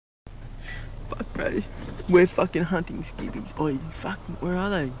bro. We're fucking hunting skippies. Oi, fucking, where are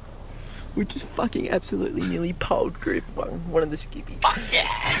they? We just fucking absolutely nearly poled Griff one of the skippies. Fuck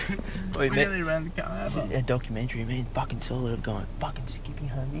yeah! Oi, We nearly ran the car over. a documentary, man, fucking solid of going fucking skippy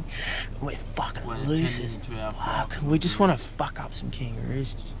hunting. We're fucking losers. Fuck, we just want to fuck up some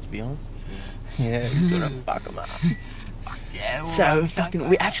kangaroos, to be honest. Yeah, we just want to fuck them up. Yeah, So fucking,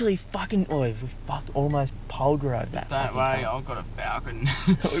 we actually fucking, we fucked almost poled rode that. Don't worry, I've got a falcon.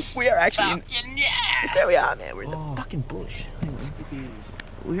 We are actually Falcon, yeah! there we are, man. We're in the fucking bush.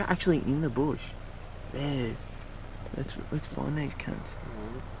 We are actually in the bush. There. Let's find these cunts.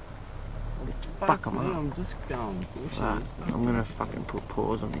 Let's fuck them up. I'm just going bushes. I'm gonna fucking put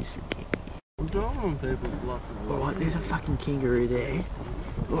paws on these. I'm driving on people's lots of Alright, there's a fucking kangaroo there.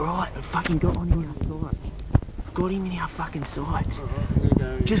 Alright, I fucking got one in our sight. Got him in our fucking sights.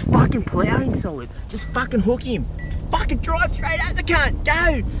 Just fucking plough him solid. Just fucking hook him. Just fucking drive straight at the cunt.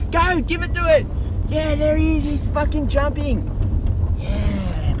 Go! Go! Give it to it! Yeah, there he is. He's fucking jumping.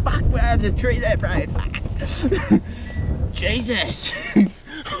 Yeah. Fuck, we're out of the tree there, bro. Fuck. Jesus.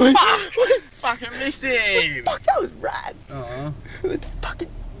 Fuck! Fucking missed him! Fuck, that was rad. Let's fucking...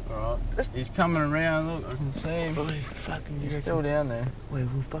 Alright. He's coming around, look, I can see him. Boy, fucking He's still down there. Wait,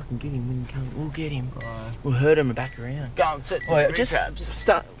 we'll fucking get him when he comes. We'll get him. Right. We'll herd him back around. Go and set some Wait, big just traps.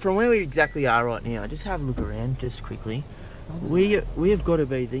 start from where we exactly are right now. Just have a look around, just quickly. We have got to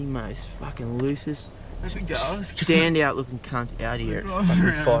be the most fucking loosest, As we go, stand out looking cunts out here at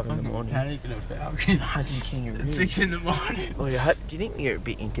fucking 5 in the morning. Panicking a falcon. Hunting kangaroos. At 6 in the morning. Oh, do you think we're a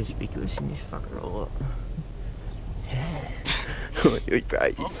bit inconspicuous in this fucker or what? Yeah. Bro,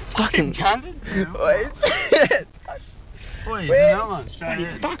 you fucking cunted? Boy, no one, straight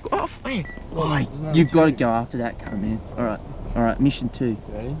in. fuck off, man. Oh, you've got to go after that cunt, man. Alright, mission 2.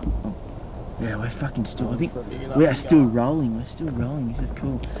 Ready? Yeah, we're fucking still, I think, we are still rolling, this is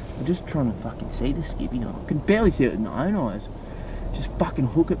cool. I'm just trying to fucking see the skippy now. I can barely see it with my own eyes. Just fucking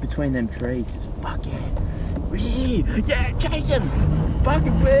hook it between them trees, just fuck yeah. Wee! Yeah, chase him!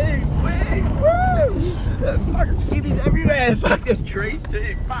 Fucking wee! Woo! Fucking skippies everywhere! Fuck, there's trees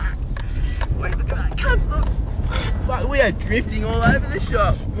too, fuck! Wait, look at that, cunt, look! Fuck, we are drifting all over the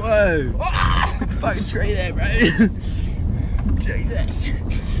shop. Whoa! Fucking tree there, bro. Jesus.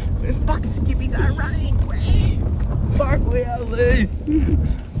 Where fucking skippies are running. Fuck, we are loose.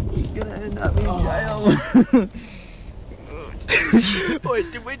 We're gonna end up in jail. Wait,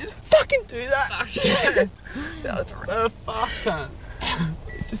 did we just fucking do that? Fuck yeah! That was right. Oh, fuck, cunt.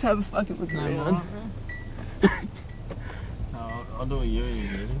 Just have a fucking look around. No, I'll do a Yui,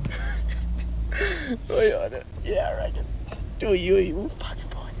 dude. Yeah, I reckon. Do a Yui, we'll fucking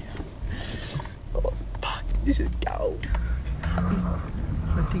find out. Oh, fuck, this is gold.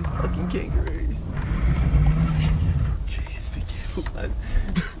 Hunting fucking kangaroos. Jesus, be careful, man.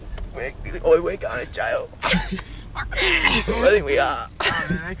 We're going to jail. I think we are. Oh,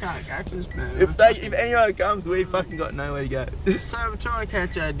 man, they can't catch us, man. If anyone comes, we fucking got nowhere to go. So we're trying to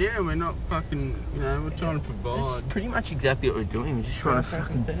catch our dinner, we're not fucking, we're trying to provide. That's pretty much exactly what we're doing. We're just trying to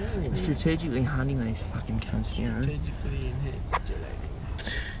fucking strategically hunting these fucking cunts, you know. Strategically enhanced gelating.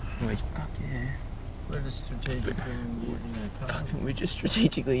 Anyway, fuck yeah. We're just strategically using our cars. We're just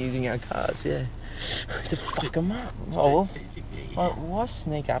strategically using our cars, yeah. To fuck them up. Oh, well, why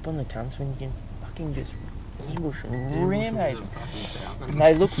sneak up on the cunts when you can fucking just ambush and ram over?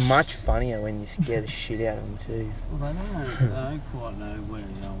 They look much funnier when you scare the shit out of them too. Well, they don't quite know where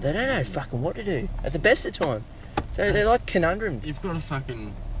they are. They don't know fucking what to do at the best of time. So they're like conundrums. You've got a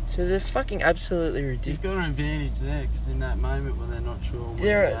fucking... So they're fucking absolutely ridiculous. You've got an advantage there, because in that moment when they're not sure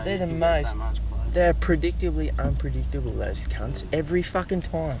where they're the you most... that much closer. They're predictably unpredictable, those cunts. Every fucking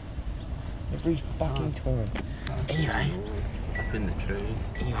time. Every fucking time. Anyway. Up in the trees.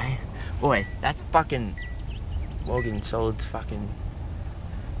 Anyway. Boy, that's fucking... Morgan Solid's fucking...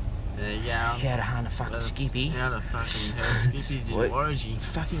 There you go. How to hunt a fucking skippy. How to fucking herd skippies in Warrigy.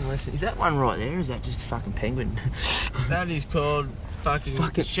 Fucking listen. Is that one right there, or is that just a fucking penguin? That is called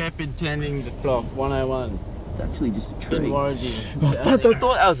fucking shepherd tending the flock 101. It's actually just a tree. In Warrigy. I thought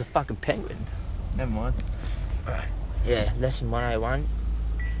that was a fucking penguin. Never mind. Alright. Yeah, lesson 101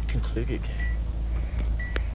 concluded.